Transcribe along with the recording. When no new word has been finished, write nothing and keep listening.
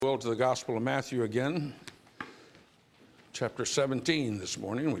will, to the Gospel of Matthew again. Chapter 17 this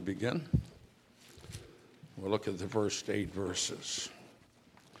morning we begin. We'll look at the first 8 verses.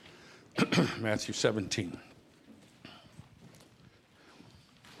 Matthew 17.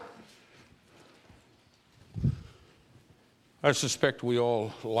 I suspect we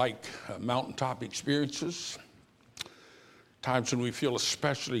all like mountaintop experiences, times when we feel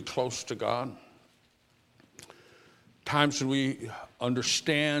especially close to God, times when we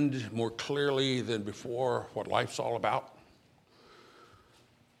understand more clearly than before what life's all about,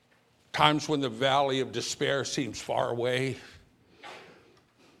 times when the valley of despair seems far away.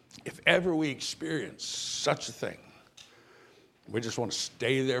 If ever we experience such a thing, we just want to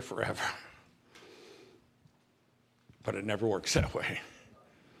stay there forever. But it never works that way.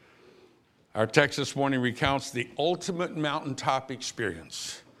 Our text this morning recounts the ultimate mountaintop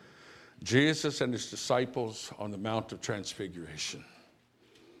experience. Jesus and his disciples on the Mount of Transfiguration.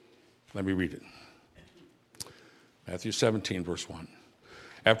 Let me read it. Matthew 17, verse 1.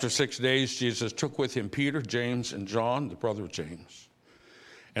 After 6 days, Jesus took with him Peter, James, and John, the brother of James,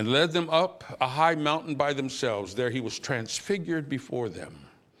 and led them up a high mountain by themselves. There he was transfigured before them.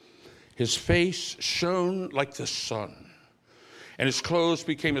 His face shone like the sun, and his clothes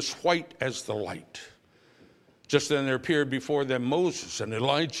became as white as the light. Just then there appeared before them Moses and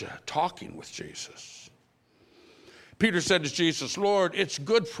Elijah talking with Jesus. Peter said to Jesus, "Lord, it's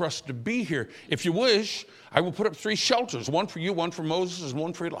good for us to be here. If you wish, I will put up 3 shelters, one for you, one for Moses, and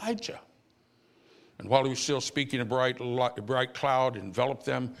one for Elijah." And while he was still speaking, a bright cloud enveloped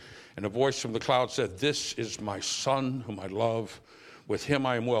them, and a voice from the cloud said, "This is my son whom I love. With him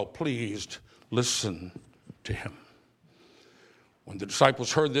I am well pleased. Listen to him." When the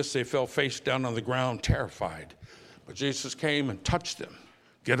disciples heard this, they fell face down on the ground, terrified. But Jesus came and touched them.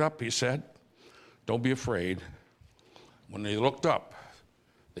 "Get up," he said. "Don't be afraid." When they looked up,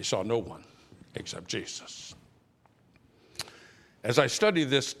 they saw no one except Jesus. As I studied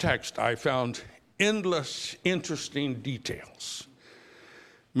this text, I found endless interesting details,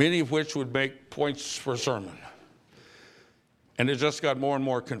 many of which would make points for a sermon. And it just got more and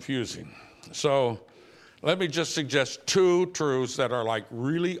more confusing. So let me just suggest 2 truths that are like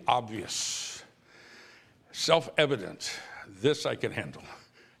really obvious, self-evident. This I can handle,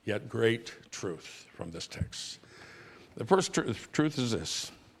 yet great truth from this text. The first truth is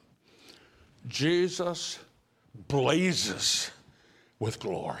this: Jesus blazes with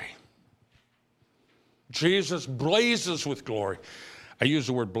glory. Jesus blazes with glory. I use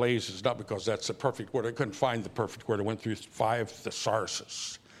the word blazes not because that's the perfect word. I couldn't find the perfect word. I went through 5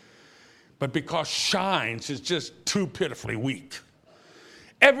 thesauruses. But because shines is just too pitifully weak.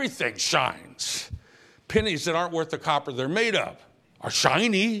 Everything shines. Pennies that aren't worth the copper they're made of are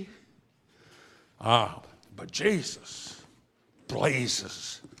shiny. But Jesus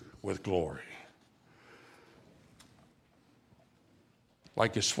blazes with glory.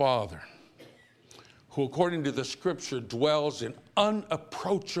 Like his Father, who according to the scripture dwells in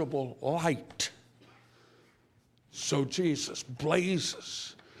unapproachable light, so Jesus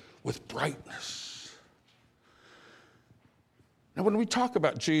blazes with brightness. Now, when we talk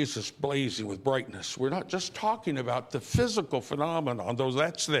about Jesus blazing with brightness, we're not just talking about the physical phenomenon, though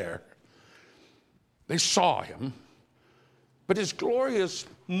that's there. They saw him. But his glory is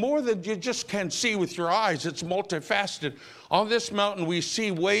more than you just can see with your eyes. It's multifaceted. On this mountain, we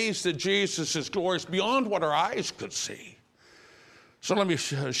see ways that Jesus is glorious beyond what our eyes could see. So let me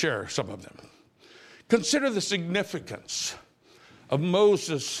share some of them. Consider the significance of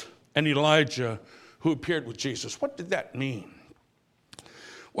Moses and Elijah who appeared with Jesus. What did that mean?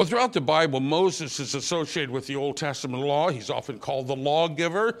 Well, throughout the Bible, Moses is associated with the Old Testament law. He's often called the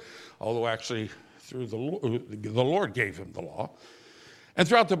lawgiver, although actually through the Lord gave him the law. And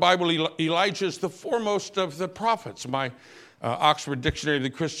throughout the Bible, Elijah is the foremost of the prophets. My Oxford Dictionary of the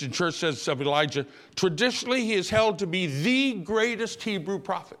Christian Church says of Elijah, traditionally he is held to be the greatest Hebrew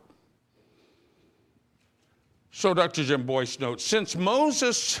prophet. So Dr. Jim Boyce notes, since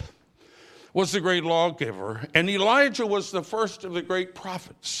Moses was the great lawgiver and Elijah was the first of the great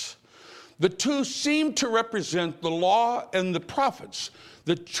prophets, the two seem to represent the law and the prophets,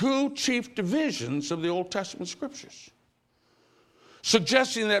 the 2 chief divisions of the Old Testament scriptures,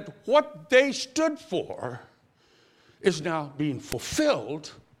 suggesting that what they stood for is now being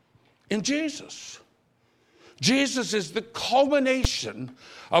fulfilled in Jesus. Jesus is the culmination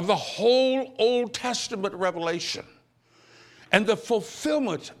of the whole Old Testament revelation and the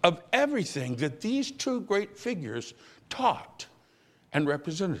fulfillment of everything that these 2 great figures taught and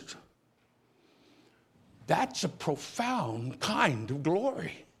represented. That's a profound kind of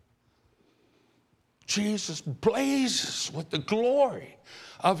glory. Jesus blazes with the glory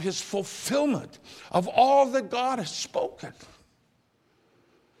of his fulfillment of all that God has spoken.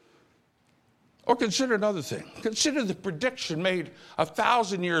 Or consider another thing. Consider the prediction made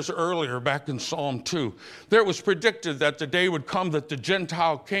 1,000 years earlier back in Psalm 2. There was predicted that the day would come that the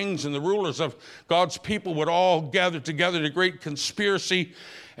Gentile kings and the rulers of God's people would all gather together in a great conspiracy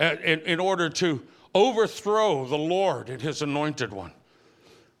in order to overthrow the Lord and his anointed one.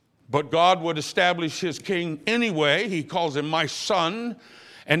 But God would establish his king anyway. He calls him my son.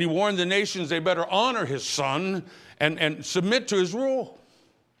 And he warned the nations they better honor his son and submit to his rule.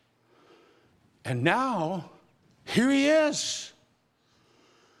 And now, here he is.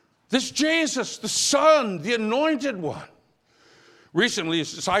 This Jesus, the Son, the anointed one. Recently,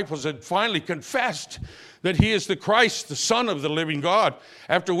 his disciples had finally confessed that he is the Christ, the Son of the living God,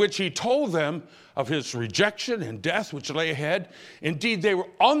 after which he told them of his rejection and death which lay ahead. Indeed, they were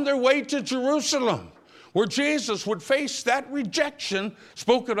on their way to Jerusalem, where Jesus would face that rejection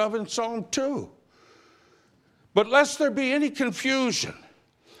spoken of in Psalm 2. But lest there be any confusion,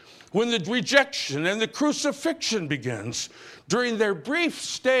 when the rejection and the crucifixion begins, during their brief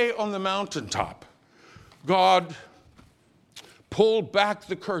stay on the mountaintop, God pulled back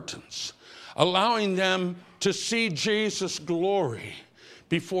the curtains, allowing them to see Jesus' glory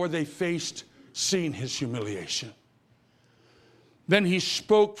before they faced seeing his humiliation. Then he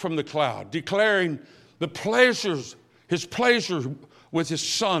spoke from the cloud, declaring his pleasure with his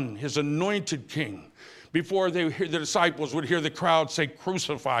son, his anointed king, before the disciples would hear the crowd say,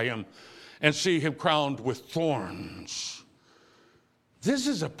 crucify him, and see him crowned with thorns. This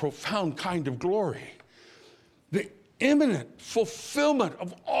is a profound kind of glory. The imminent fulfillment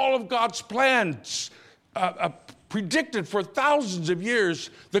of all of God's plans, predicted for thousands of years,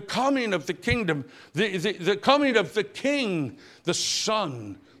 the coming of the kingdom, the coming of the King, the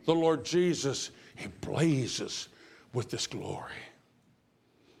Son, the Lord Jesus. He blazes with this glory.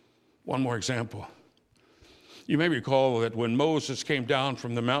 One more example. You may recall that when Moses came down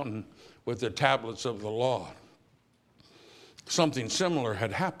from the mountain with the tablets of the law, something similar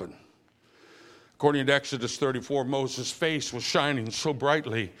had happened. According to Exodus 34, Moses' face was shining so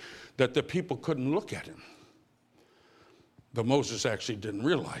brightly that the people couldn't look at him. But Moses actually didn't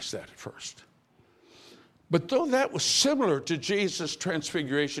realize that at first. But though that was similar to Jesus'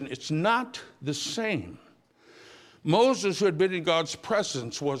 transfiguration, it's not the same. Moses, who had been in God's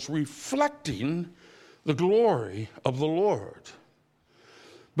presence, was reflecting the glory of the Lord.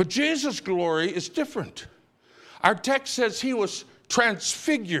 But Jesus' glory is different. Our text says he was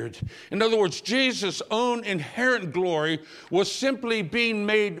transfigured. In other words, Jesus' own inherent glory was simply being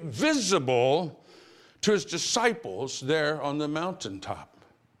made visible to his disciples there on the mountaintop.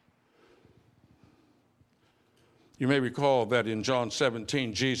 You may recall that in John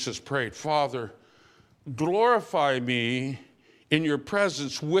 17, Jesus prayed, Father, glorify me in your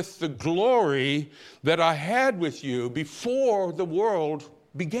presence with the glory that I had with you before the world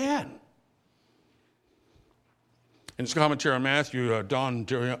began. In his commentary on Matthew, Dan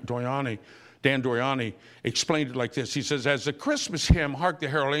Doriani explained it like this. He says, as the Christmas hymn, Hark the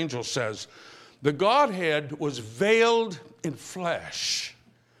Herald Angels says, the Godhead was veiled in flesh.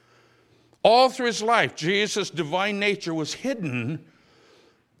 All through his life, Jesus' divine nature was hidden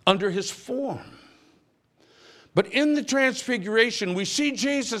under his form. But in the transfiguration, we see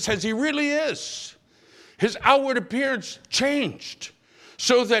Jesus as he really is. His outward appearance changed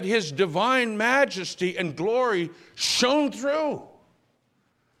so that his divine majesty and glory shone through.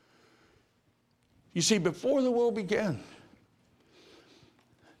 You see, before the world began,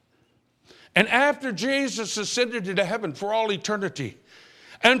 and after Jesus ascended into heaven for all eternity,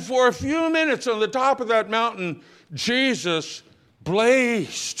 and for a few minutes on the top of that mountain, Jesus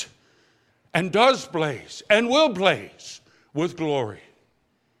blazed and does blaze and will blaze with glory.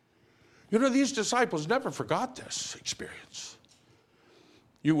 You know, these disciples never forgot this experience.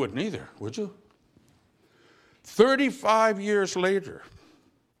 You wouldn't either, would you? 35 years later,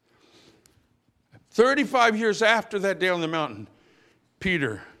 35 years after that day on the mountain,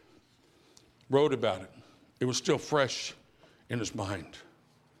 Peter wrote about it. It was still fresh in his mind.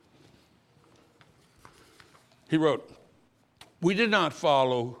 He wrote, we did not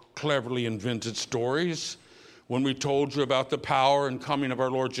follow cleverly invented stories when we told you about the power and coming of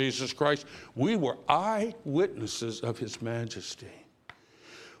our Lord Jesus Christ. We were eyewitnesses of his majesty.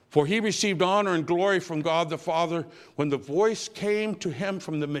 For he received honor and glory from God the Father when the voice came to him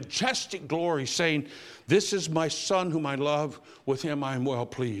from the majestic glory saying, this is my Son whom I love, with him I am well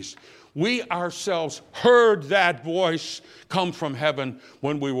pleased. We ourselves heard that voice come from heaven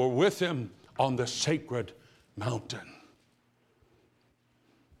when we were with him on the sacred mountain.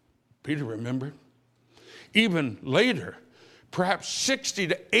 Peter remembered. Even later, perhaps 60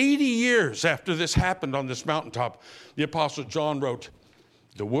 to 80 years after this happened on this mountaintop, the Apostle John wrote,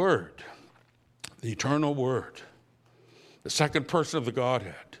 the Word, the eternal Word, the second person of the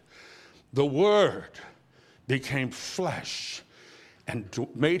Godhead, the Word became flesh and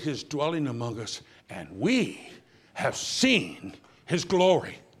made his dwelling among us, and we have seen his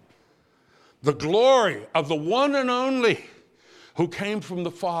glory. The glory of the one and only who came from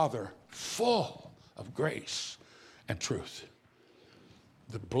the Father, full of grace and truth.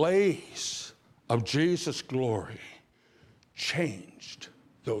 The blaze of Jesus' glory changed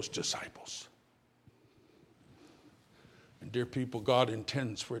those disciples. And dear people, God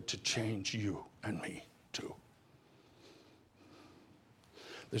intends for it to change you and me too.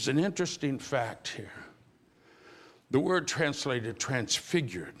 There's an interesting fact here. The word translated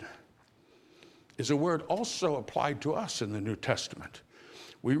transfigured is a word also applied to us in the New Testament.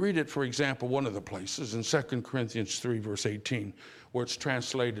 We read it, for example, one of the places in 2 Corinthians 3, verse 18, where it's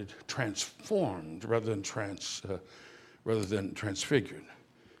translated transformed rather than transfigured.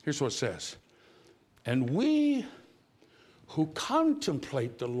 Here's what it says. And we who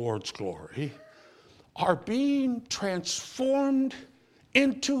contemplate the Lord's glory are being transformed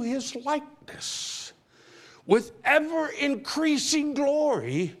into his likeness with ever-increasing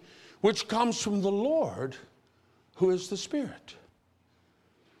glory, which comes from the Lord, who is the Spirit.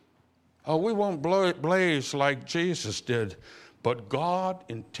 Oh, we won't blaze like Jesus did, but God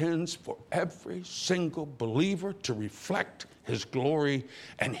intends for every single believer to reflect his glory,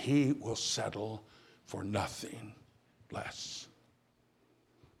 and he will settle for nothing less.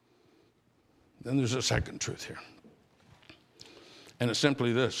 Then there's a second truth here. And it's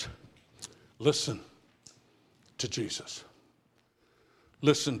simply this. Listen to Jesus.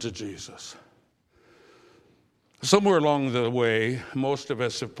 Listen to Jesus. Somewhere along the way, most of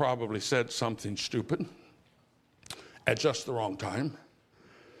us have probably said something stupid at just the wrong time.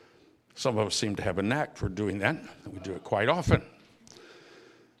 Some of us seem to have a knack for doing that. We do it quite often.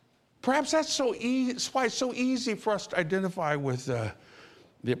 Perhaps that's why it's so easy for us to identify with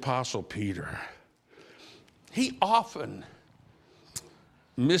the Apostle Peter. He often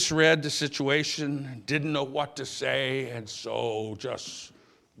misread the situation, didn't know what to say, and so just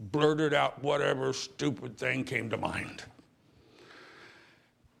blurted out whatever stupid thing came to mind.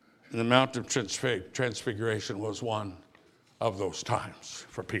 And the Mount of Transfiguration was one of those times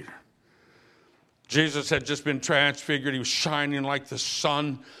for Peter. Jesus had just been transfigured. He was shining like the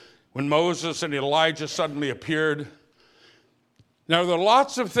sun when Moses and Elijah suddenly appeared. Now, there are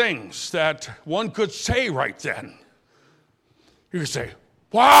lots of things that one could say right then. You could say,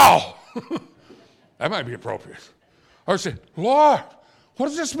 wow, that might be appropriate. Or say, Lord, what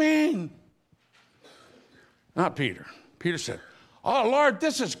does this mean? Not Peter. Peter said, oh, Lord,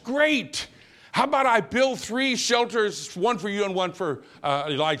 this is great. How about I build 3 shelters, one for you and one for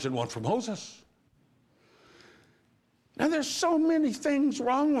Elijah and one for Moses? Now, there's so many things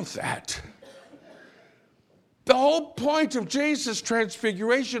wrong with that. The whole point of Jesus'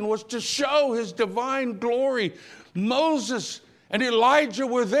 transfiguration was to show his divine glory. Moses and Elijah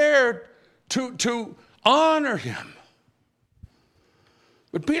were there to honor him.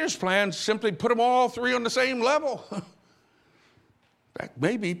 But Peter's plan simply put them all 3 on the same level. In fact,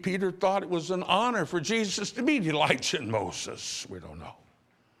 maybe Peter thought it was an honor for Jesus to meet Elijah and Moses. We don't know.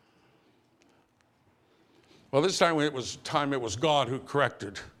 Well, this time it was God who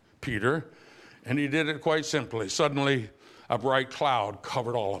corrected Peter, and he did it quite simply. Suddenly, a bright cloud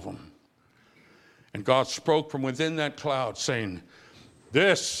covered all of them. And God spoke from within that cloud, saying,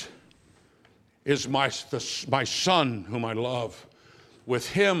 this is my son whom I love. With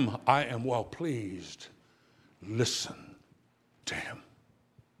him I am well pleased. Listen to him.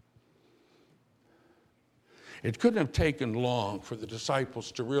 It couldn't have taken long for the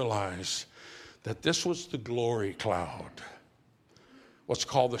disciples to realize that this was the glory cloud, what's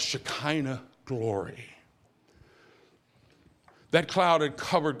called the Shekinah glory. That cloud had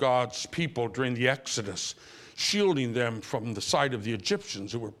covered God's people during the Exodus, shielding them from the sight of the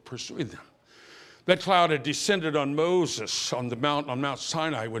Egyptians who were pursuing them. That cloud had descended on Moses on Mount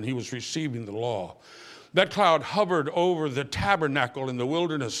Sinai when he was receiving the law. That cloud hovered over the tabernacle in the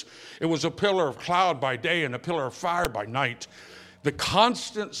wilderness. It was a pillar of cloud by day and a pillar of fire by night, the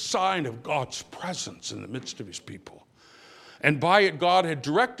constant sign of God's presence in the midst of his people. And by it, God had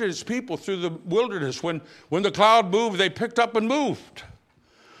directed his people through the wilderness. When the cloud moved, they picked up and moved.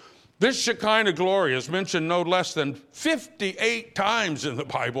 This Shekinah glory is mentioned no less than 58 times in the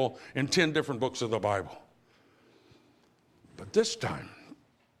Bible, in 10 different books of the Bible. But this time,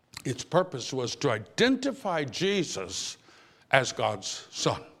 its purpose was to identify Jesus as God's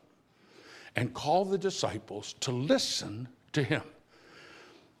Son. and called the disciples to listen to him.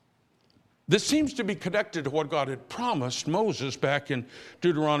 This seems to be connected to what God had promised Moses back in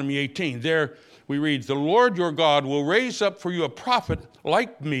Deuteronomy 18. There we read, "The Lord your God will raise up for you a prophet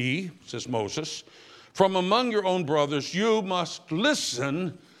like me," says Moses, "from among your own brothers. You must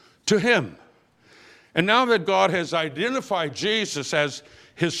listen to him." And now that God has identified Jesus as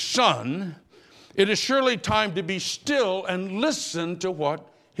his son, it is surely time to be still and listen to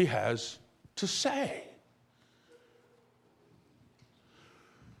what he has to say.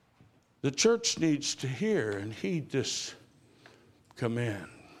 The church needs to hear and heed this command,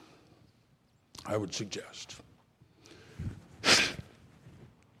 I would suggest.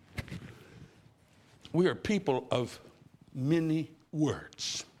 We are people of many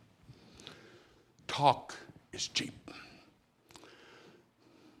words. Talk is cheap.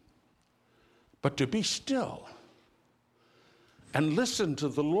 But to be still and listen to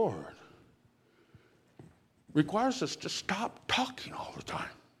the Lord requires us to stop talking all the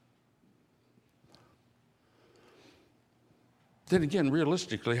time. Then again,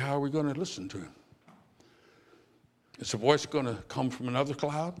 realistically, how are we going to listen to him? Is the voice going to come from another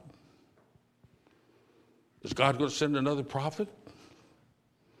cloud? Is God going to send another prophet?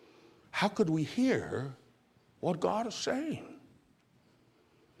 How could we hear what God is saying?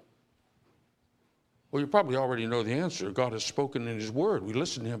 Well, you probably already know the answer. God has spoken in his word. We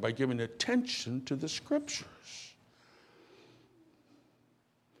listen to him by giving attention to the scriptures.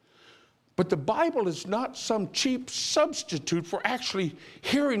 But the Bible is not some cheap substitute for actually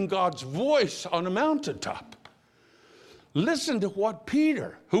hearing God's voice on a mountaintop. Listen to what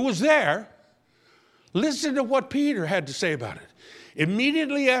Peter, who was there, listen to what Peter had to say about it.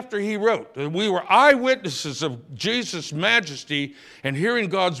 Immediately after he wrote, we were eyewitnesses of Jesus' majesty and hearing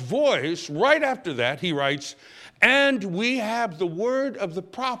God's voice, right after that he writes, "And we have the word of the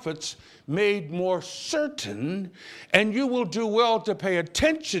prophets made more certain, and you will do well to pay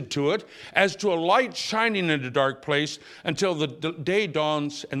attention to it as to a light shining in a dark place until the day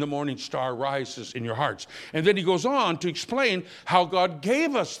dawns and the morning star rises in your hearts." And then he goes on to explain how God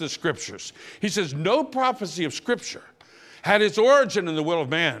gave us the scriptures. He says, "No prophecy of scripture had its origin in the will of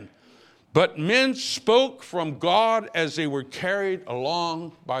man, but men spoke from God as they were carried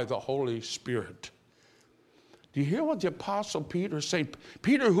along by the Holy Spirit." Do you hear what the Apostle Peter is saying?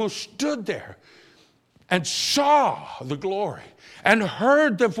 Peter, who stood there and saw the glory and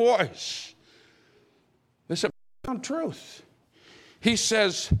heard the voice. This is a profound truth. He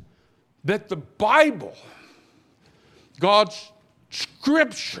says that the Bible, God's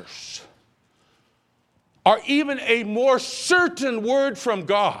scriptures, are even a more certain word from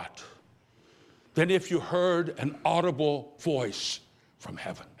God than if you heard an audible voice from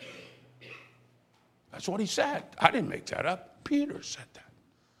heaven. That's what he said. I didn't make that up. Peter said that.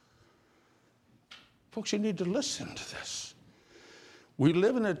 Folks, you need to listen to this. We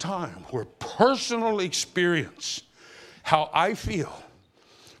live in a time where personal experience, how I feel,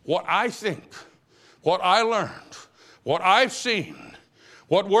 what I think, what I learned, what I've seen,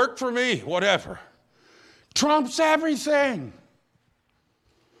 what worked for me, whatever, trumps everything.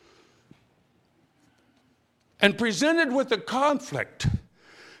 And presented with a conflict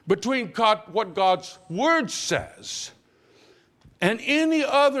between what God's word says and any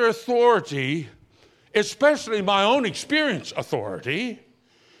other authority, especially my own experience authority,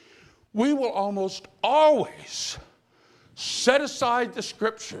 we will almost always set aside the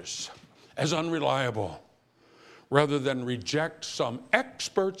scriptures as unreliable rather than reject some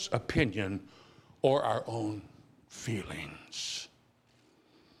expert's opinion or our own feelings.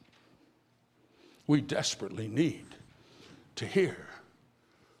 We desperately need to hear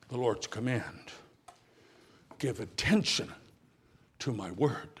the Lord's command. Give attention to my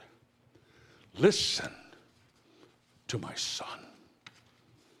word. Listen to my son.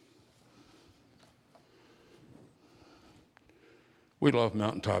 We love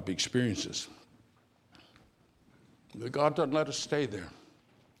mountaintop experiences. But God doesn't let us stay there.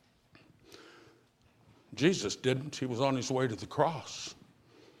 Jesus didn't. He was on his way to the cross.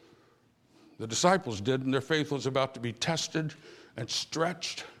 The disciples didn't. Their faith was about to be tested and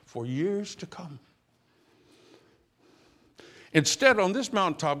stretched for years to come. Instead, on this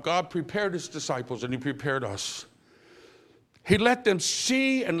mountaintop, God prepared his disciples and he prepared us. He let them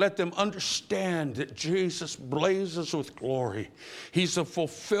see and let them understand that Jesus blazes with glory. He's the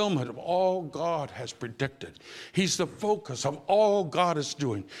fulfillment of all God has predicted. He's the focus of all God is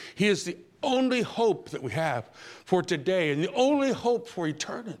doing. He is the only hope that we have for today and the only hope for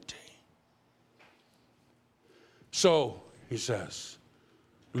eternity. So, he says,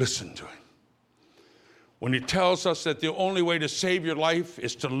 listen to him. When he tells us that the only way to save your life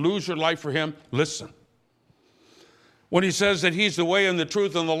is to lose your life for him, listen. When he says that he's the way and the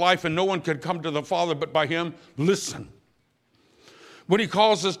truth and the life and no one can come to the Father but by him, listen. When he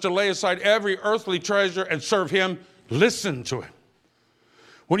calls us to lay aside every earthly treasure and serve him, listen to him.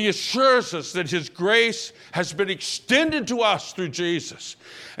 When he assures us that his grace has been extended to us through Jesus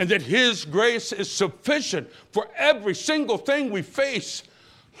and that his grace is sufficient for every single thing we face,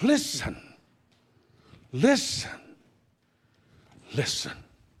 listen. Listen. Listen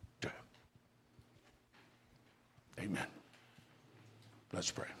to him. Amen.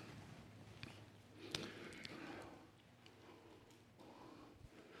 Let's pray.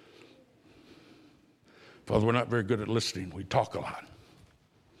 Father, we're not very good at listening. We talk a lot.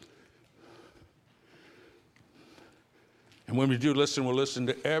 And when we do listen, we'll listen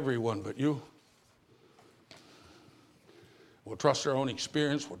to everyone but you. We'll trust our own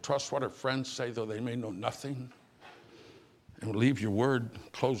experience. We'll trust what our friends say, though they may know nothing. And we'll leave your word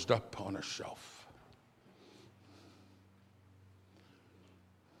closed up on a shelf.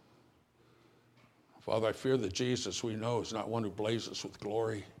 Father, I fear that Jesus, we know, is not one who blazes with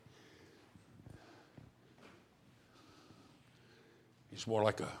glory. He's more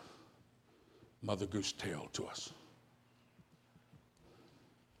like a Mother Goose tail to us.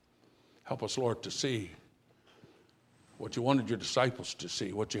 Help us, Lord, to see what you wanted your disciples to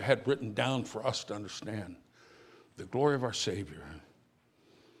see, what you had written down for us to understand, the glory of our Savior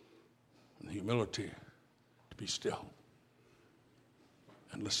and the humility to be still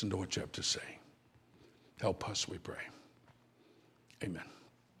and listen to what you have to say. Help us, we pray. Amen.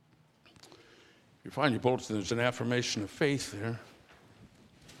 You find your bulletin, there's an affirmation of faith there.